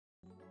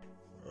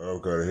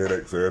I've got a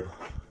headache, Fib.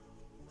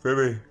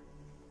 Fibby,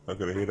 I've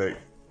got a headache.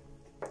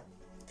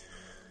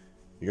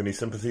 You got any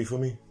sympathy for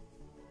me?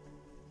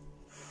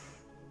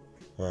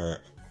 Alright.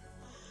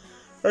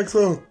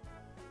 Axel!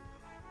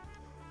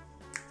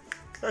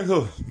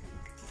 Axel!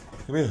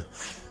 Come here.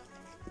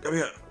 Come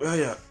here. Where are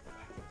you?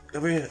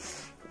 Come here.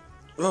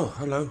 Oh,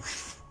 hello.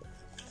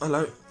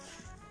 Hello.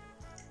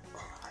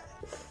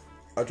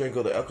 I drank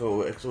all the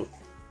alcohol, Axel.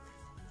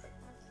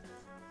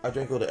 I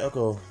drank all the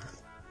alcohol.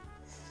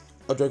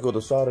 I drank all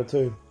the soda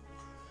too.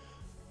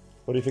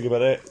 What do you think about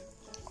that?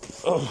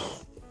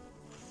 Oh.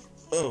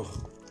 Oh.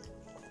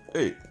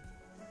 Hey.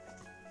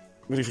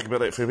 What do you think about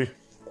that, Phoebe?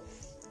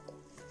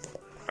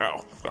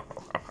 Ow. Ow.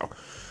 Ow. Ow.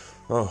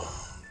 Oh.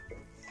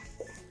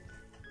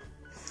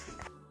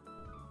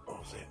 What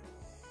was that?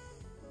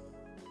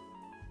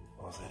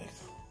 What was that,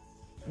 Axel?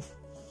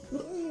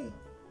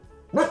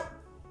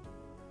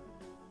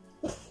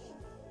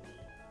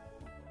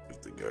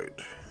 It's the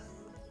goat.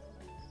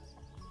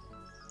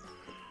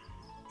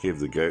 Give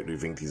the goat who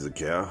thinks he's a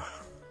cow.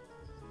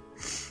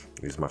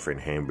 Here's my friend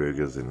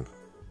hamburgers and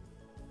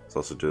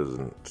sausages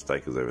and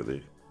steak is over there.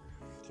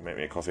 Can you make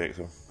me a coffee,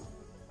 Axel?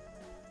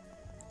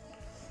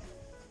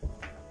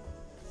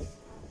 Can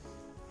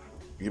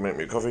you make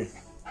me a coffee?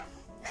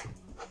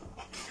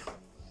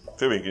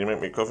 Phoebe, can you make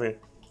me a coffee?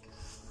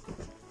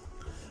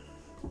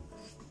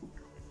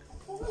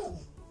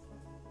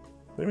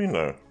 Let me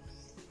know.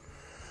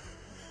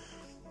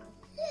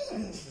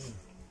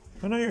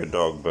 I know you're a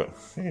dog, but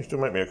you can still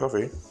make me a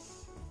coffee.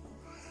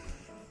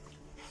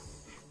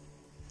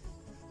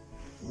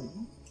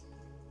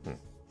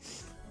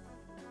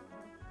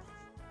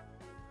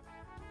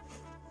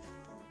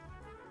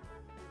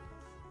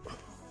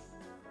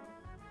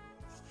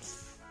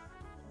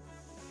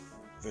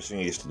 First thing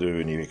you used to do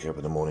when you wake up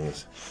in the morning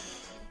is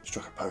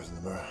strike a pose in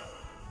the mirror.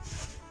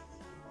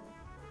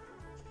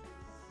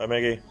 Hi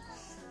Maggie.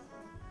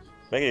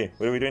 Maggie,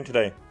 what are we doing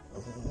today?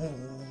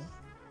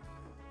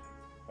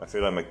 I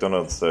feel like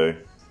McDonald's, so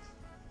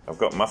I've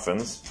got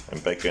muffins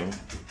and bacon.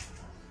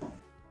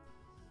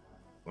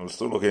 I'm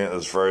still looking at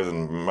this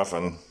frozen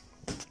muffin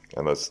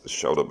and this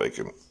shoulder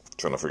bacon,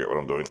 trying to figure out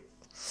what I'm doing.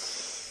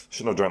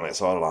 Shouldn't have drank that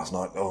cider last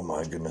night. Oh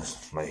my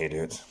goodness, my head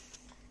hurts.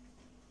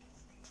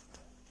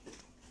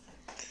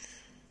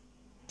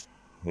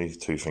 These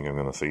two think I'm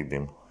going to feed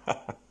them.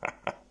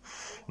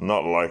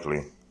 Not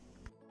likely.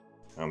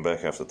 I'm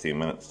back after 10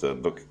 minutes to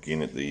look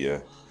again at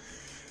the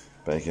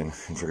bacon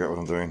and figure out what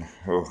I'm doing.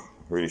 Oh,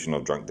 really shouldn't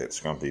have drunk that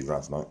scrumpy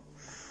last night.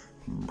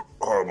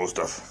 Horrible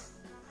stuff.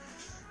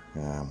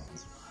 I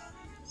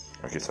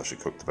guess I should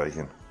cook the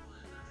bacon.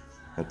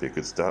 That'd be a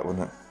good start,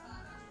 wouldn't it?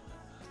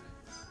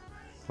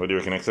 What do you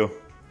reckon, Axel?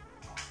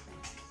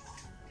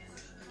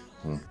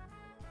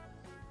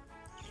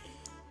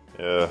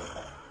 Yeah.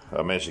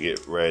 I managed to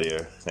get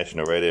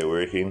national radio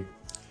working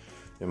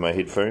in my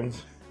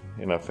headphones,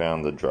 and I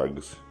found the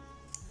drugs.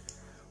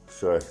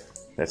 So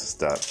that's a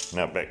start.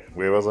 Now back,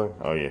 where was I?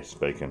 Oh yes,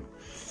 bacon.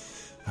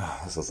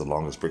 This was the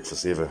longest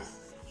breakfast ever.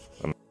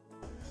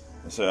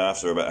 So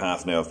after about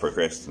half an hour of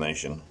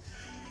procrastination,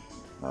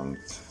 I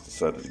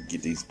decided to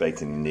get these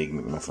bacon and egg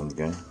McMuffins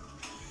going.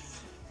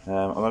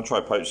 I'm going to try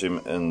poach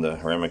them in the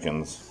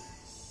ramekins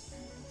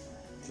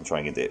to try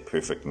and get that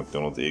perfect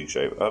McDonald's egg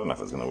shape. I don't know if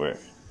it's going to work,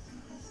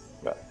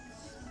 but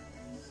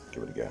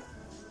give it a go.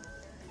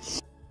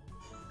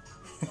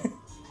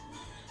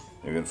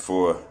 We've got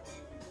 4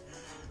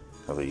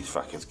 of these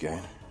fuckers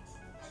going.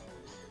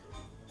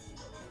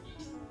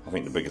 I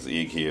think the biggest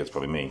egg here is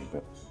probably me,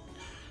 but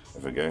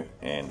there we go.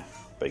 And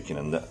bacon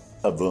in the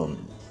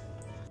oven.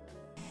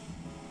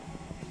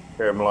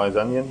 Caramelized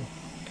onion,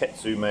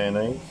 katsu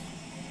mayonnaise,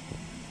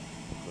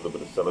 a little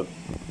bit of salad.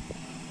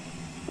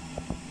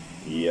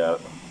 Yeah,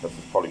 this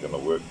is probably going to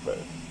work, but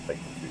it's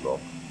taking too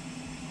long.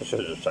 I should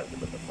have just chucked it in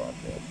the front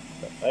there.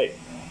 But hey,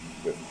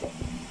 perfect.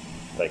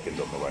 Bacon's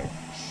on the way.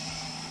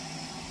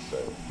 So,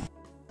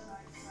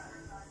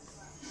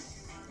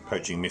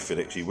 poaching method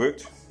actually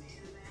worked.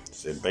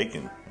 Said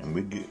bacon, and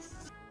we're good.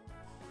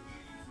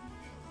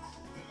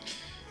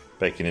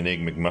 Bacon and egg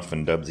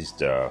McMuffin Dubsy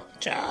style.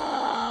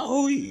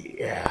 Ciao,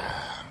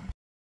 yeah.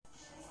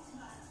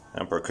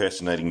 I'm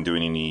procrastinating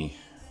doing any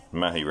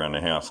mahi around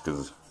the house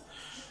because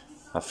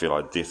I feel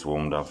like death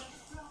warmed up.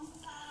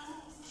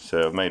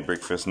 So I've made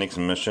breakfast. Next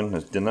mission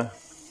is dinner.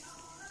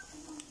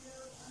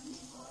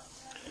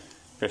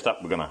 First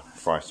up, we're gonna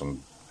fry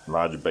some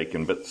large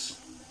bacon bits,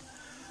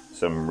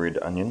 some red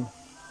onion,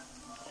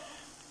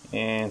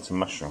 and some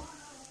mushroom.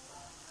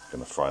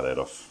 Gonna fry that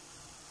off,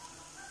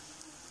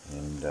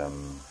 and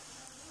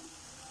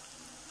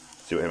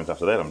see what happens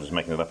after that. I'm just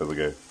making it up as I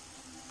go.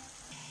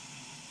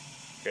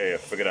 Okay, I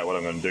figured out what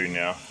I'm going to do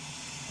now.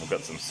 I've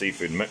got some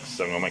seafood mix,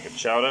 so I'm going to make a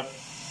chowder.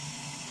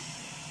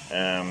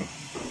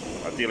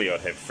 Ideally I'd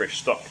have fresh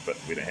stock, but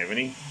we don't have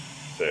any,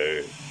 so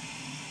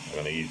I'm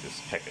going to use this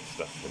packet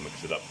stuff to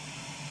mix it up.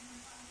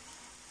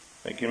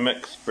 Bacon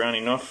mix,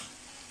 browning off,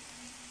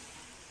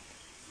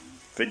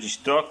 veggie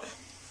stock,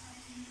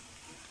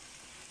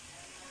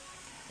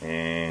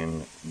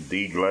 and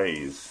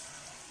deglaze.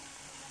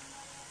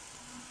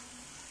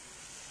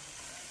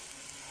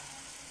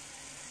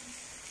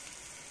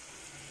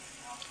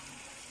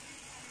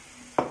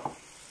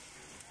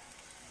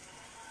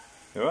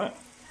 Alright.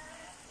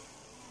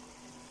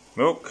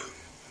 Milk.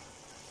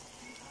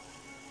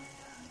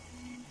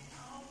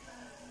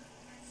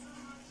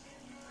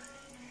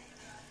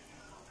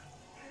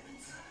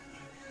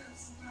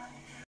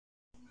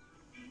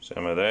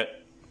 Some of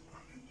that.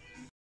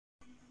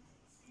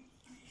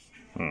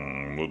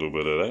 A little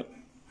bit of that.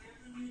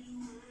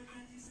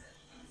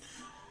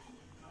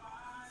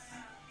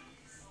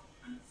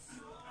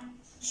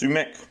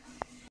 Sumac.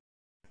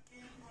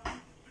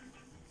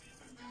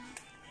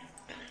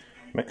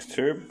 Mixed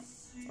herb.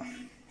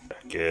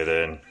 Chuck it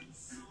in.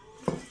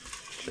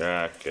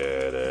 Chuck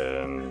it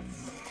in.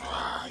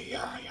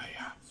 Yeah.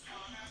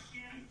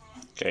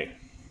 Okay.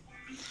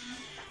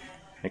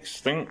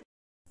 Next thing.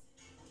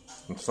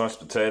 Some sliced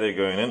potato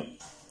going in.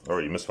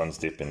 Already missed one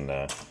step and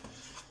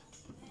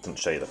didn't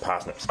show you the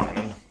parsnips going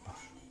in.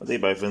 But they're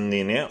both in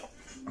there now.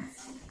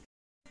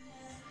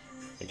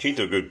 The key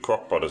to a good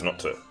crock pot is not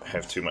to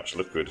have too much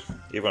liquid.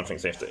 Everyone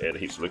thinks they have to add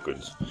heaps of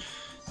liquids.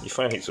 You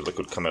find heaps of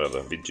liquid come out of the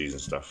veggies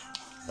and stuff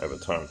over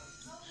time.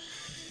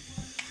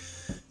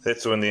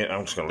 That's all in there.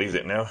 I'm just going to leave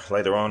that now.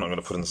 Later on I'm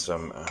going to put in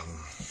some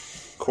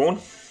corn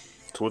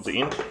towards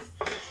the end.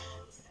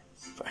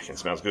 Fucking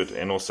smells good.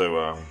 And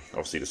also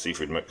obviously the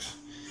seafood mix.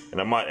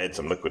 And I might add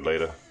some liquid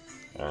later.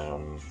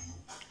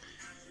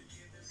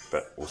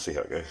 But we'll see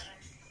how it goes.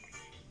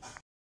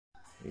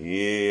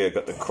 Yeah, I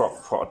got the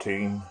crock pot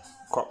doing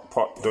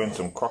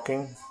some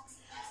crocking.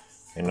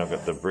 And I've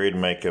got the bread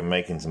maker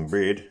making some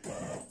bread.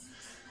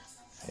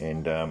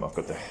 And I've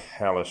got the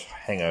hellish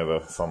hangover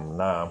from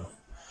Nam.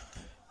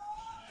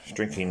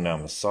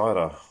 Drinking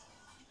cider.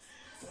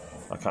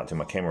 I can't turn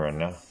my camera on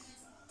now.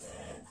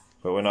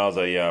 But when I was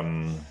a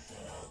young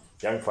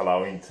fella,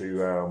 I went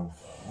to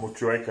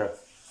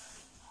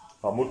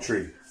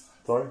Mutri,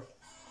 sorry.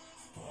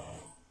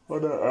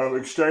 On an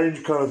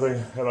exchange kind of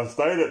thing, and I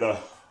stayed at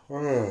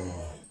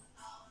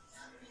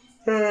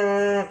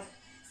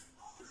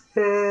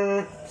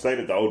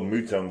the old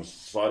Mutum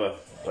cider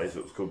place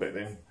it was called back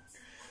then,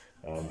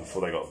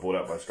 before they got bought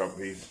out by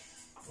Scrumpies.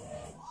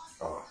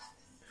 Oh,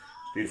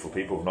 beautiful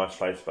people, nice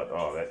place, but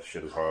oh, that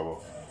shit is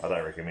horrible. I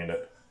don't recommend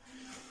it.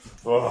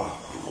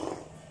 Oh,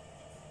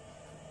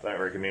 don't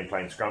recommend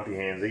playing Scrumpy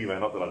hands either.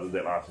 Not that I did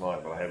that last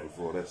night, but I have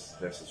before. That's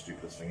the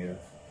stupidest thing ever.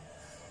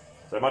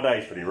 So my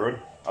day's pretty rude.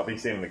 I've been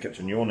sitting in the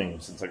kitchen yawning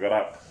since I got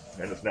up,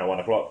 and it's now 1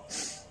 o'clock.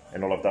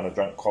 And all I've done is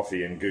drunk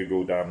coffee and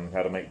googled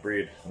how to make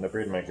bread in the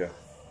bread maker.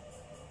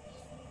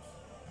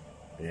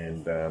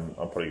 And I'm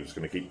probably just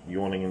going to keep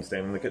yawning and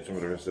standing in the kitchen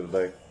for the rest of the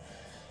day.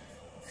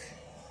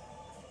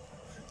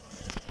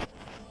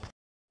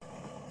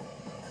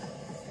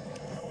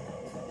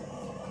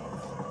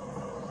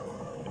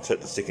 Let's hit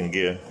the second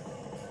gear.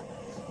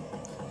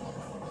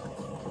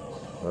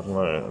 I don't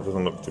know, it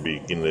doesn't look to be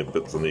getting there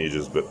bits on the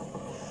edges, but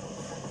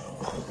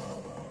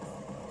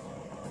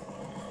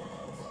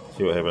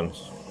see what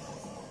happens.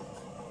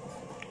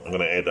 I'm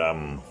going to add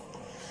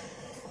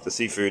the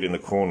seafood and the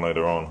corn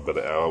later on, about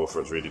an hour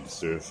before it's ready to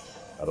serve.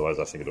 Otherwise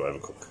I think it'll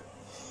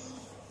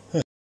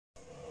overcook.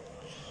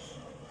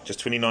 Just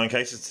 29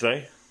 cases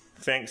today.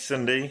 Thanks,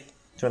 Cindy.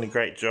 Doing a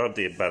great job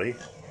there, buddy.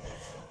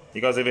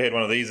 You guys ever had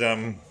one of these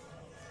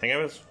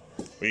hangovers?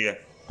 Where you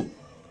go,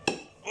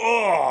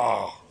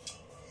 oh!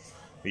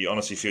 You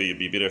honestly feel you'd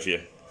be better if you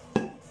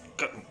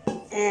got,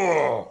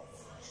 oh!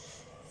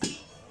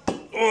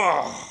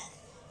 Oh!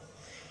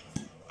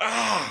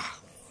 Ah!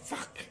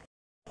 Fuck!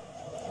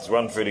 It's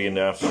 1:30 in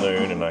the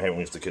afternoon and I haven't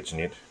left the kitchen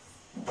yet.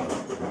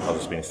 I've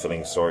just been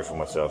feeling sorry for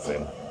myself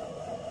and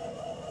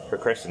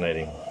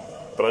procrastinating.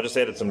 But I just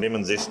added some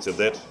lemon zest to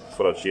that.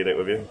 Thought I'd share that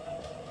with you.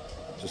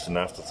 Just an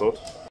afterthought.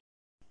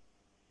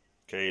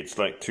 Okay, it's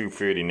like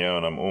 2:30 now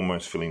and I'm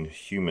almost feeling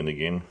human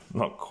again.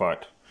 Not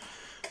quite.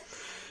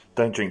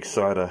 Don't drink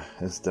cider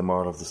is the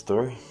moral of the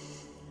story.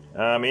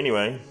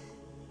 Anyway,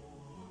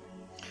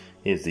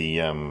 here's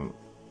the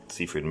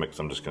seafood mix.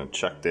 I'm just going to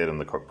chuck that in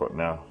the crock pot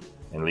now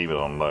and leave it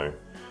on low.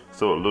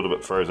 Still a little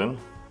bit frozen,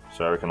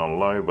 so I reckon on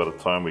low by the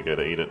time we go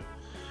to eat it,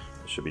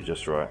 it should be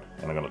just right.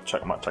 And I'm going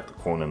to might chuck the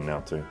corn in now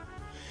too.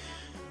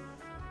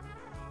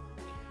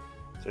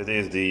 So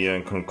there's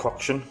the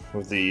concoction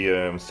with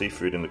the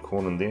seafood and the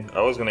corn in there.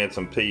 I was going to add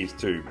some peas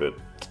too, but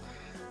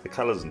the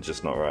colours are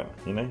just not right,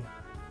 you know.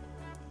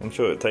 I'm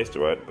sure it tastes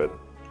right, but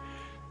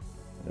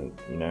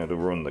you know, it'll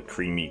ruin the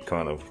creamy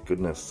kind of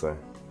goodness, so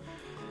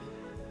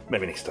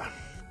maybe next time.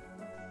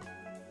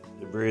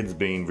 The bread's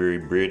been very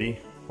bready.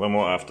 One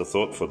more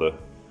afterthought for the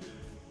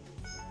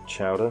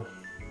chowder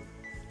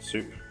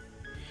soup.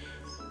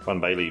 1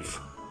 bay leaf,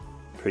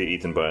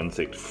 pre-eaten by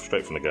insect,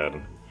 straight from the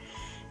garden.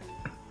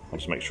 I'll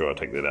just make sure I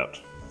take that out.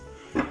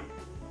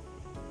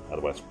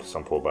 Otherwise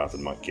some poor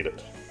bastard might get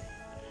it.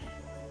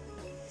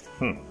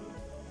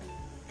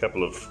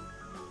 Couple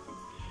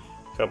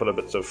of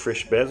bits of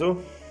fresh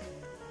basil.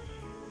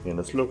 And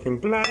it's looking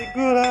bloody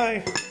good,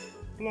 eh?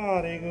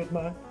 Bloody good,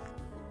 mate.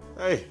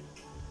 Hey,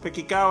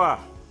 Pikikawa,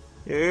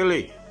 you're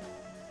early.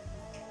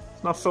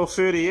 It's not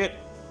 4:30 yet.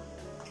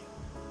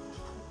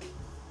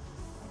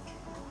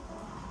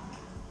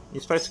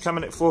 You're supposed to come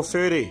in at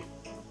 4:30.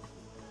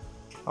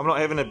 I'm not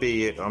having a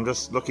beer yet. I'm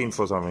just looking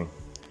for something.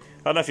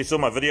 I don't know if you saw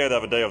my video the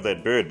other day of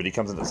that bird, but he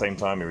comes in at the same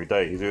time every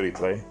day. He's early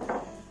today.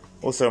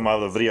 Also, in my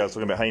other video, I was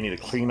talking about how you need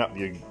to clean up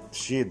your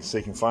shed so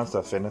you can find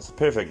stuff, and it's a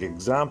perfect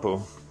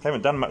example.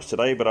 Haven't done much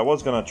today, but I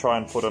was going to try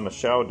and put on a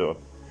shower door.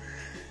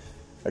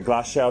 A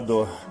glass shower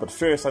door. But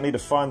first, I need to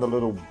find the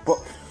little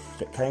book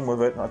that came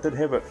with it. I did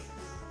have it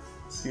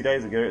a few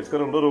days ago. It's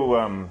got a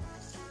little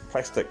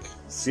plastic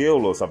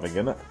seal or something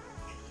in it.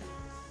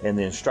 And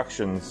the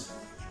instructions.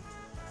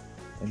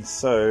 And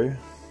so...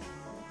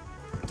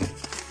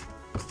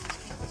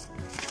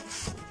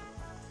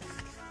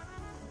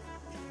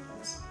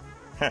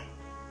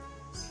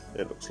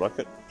 It looks like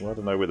it. Well, I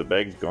don't know where the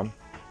bag's gone.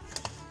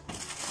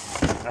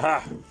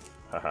 Aha!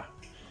 Haha.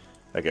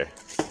 Okay.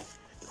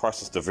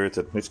 Crisis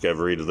diverted. Let's go have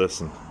a read of this.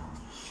 And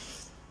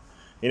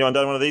anyone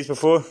done one of these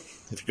before?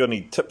 If you've got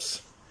any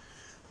tips,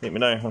 let me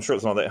know. I'm sure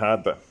it's not that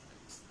hard, but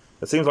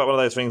it seems like one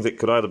of those things that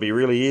could either be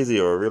really easy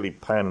or a really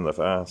pain in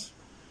the ass.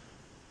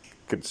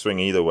 Could swing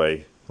either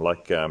way.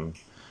 Like a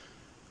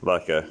I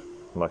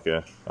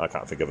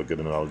can't think of a good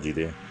analogy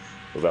there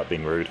without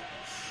being rude.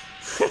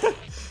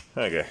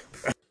 Okay.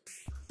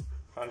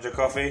 Punch of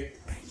coffee,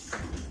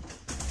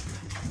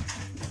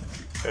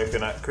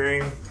 coconut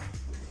cream,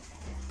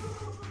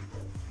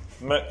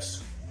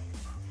 mix,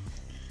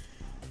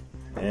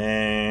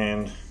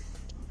 and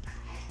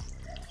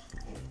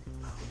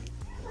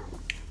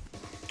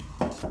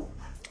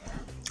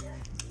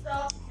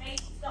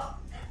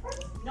Stop.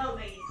 No,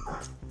 mate.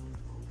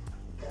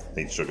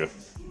 Needs sugar.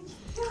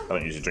 I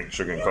don't usually drink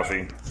sugar in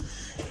coffee,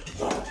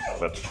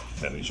 but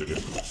that needs sugar.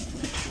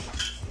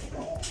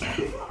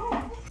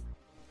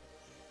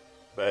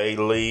 Bay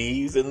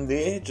leaf in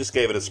there. Just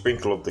gave it a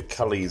sprinkle of the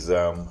Cully's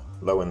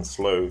low and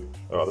slow.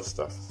 Oh, this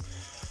stuff.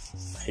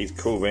 He's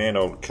cool, man.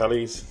 Old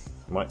Cully's.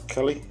 Mike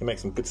Cully. He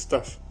makes some good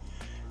stuff.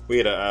 We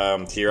had a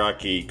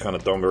teriyaki kind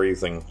of donburi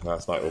thing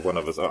last night with one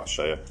of us. Oh, I'll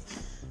show you.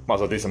 Might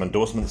as well do some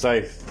endorsements,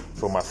 eh?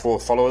 For my 4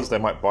 followers, they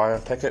might buy a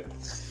packet.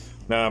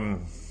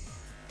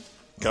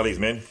 Cully's,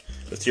 man.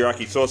 The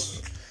teriyaki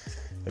sauce.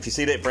 If you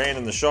see that brand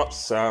in the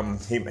shops,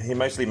 he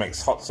mostly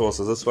makes hot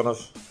sauces. This one of...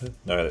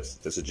 No,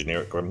 that's a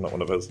generic one, not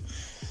one of his.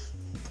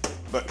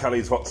 But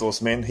Cully's hot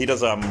sauce, man. He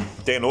does,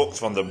 Dan Orks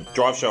from the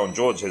Drive Show on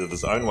George has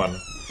his own one,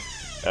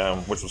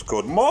 which was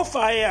called More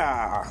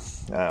Fire!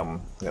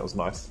 That was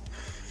nice.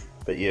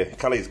 But yeah,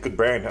 Cully's good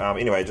brand.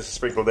 Anyway, just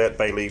sprinkle that,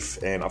 bay leaf,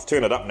 and I've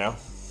turned it up now.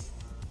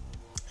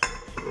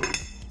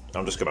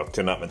 I'm just going to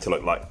turn it up until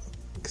it like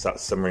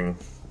starts simmering.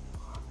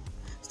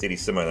 Steady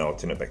simmer, and then I'll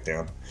turn it back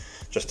down.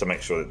 Just to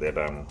make sure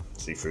that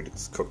seafood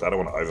is cooked. I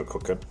don't want to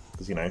overcook it,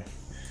 because you know,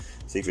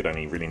 seafood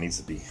only really needs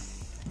to be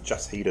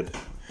just heated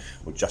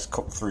or just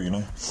cooked through, you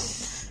know.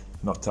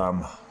 Not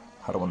I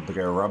don't want it to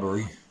go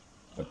rubbery,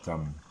 but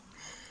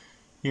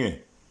yeah.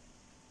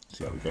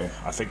 See how we go.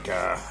 I think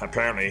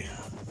apparently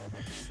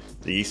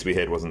the yeast we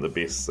had wasn't the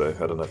best, so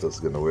I don't know if this is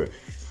going to work.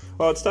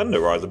 Well, it's starting to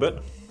rise a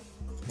bit.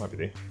 Might be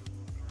there.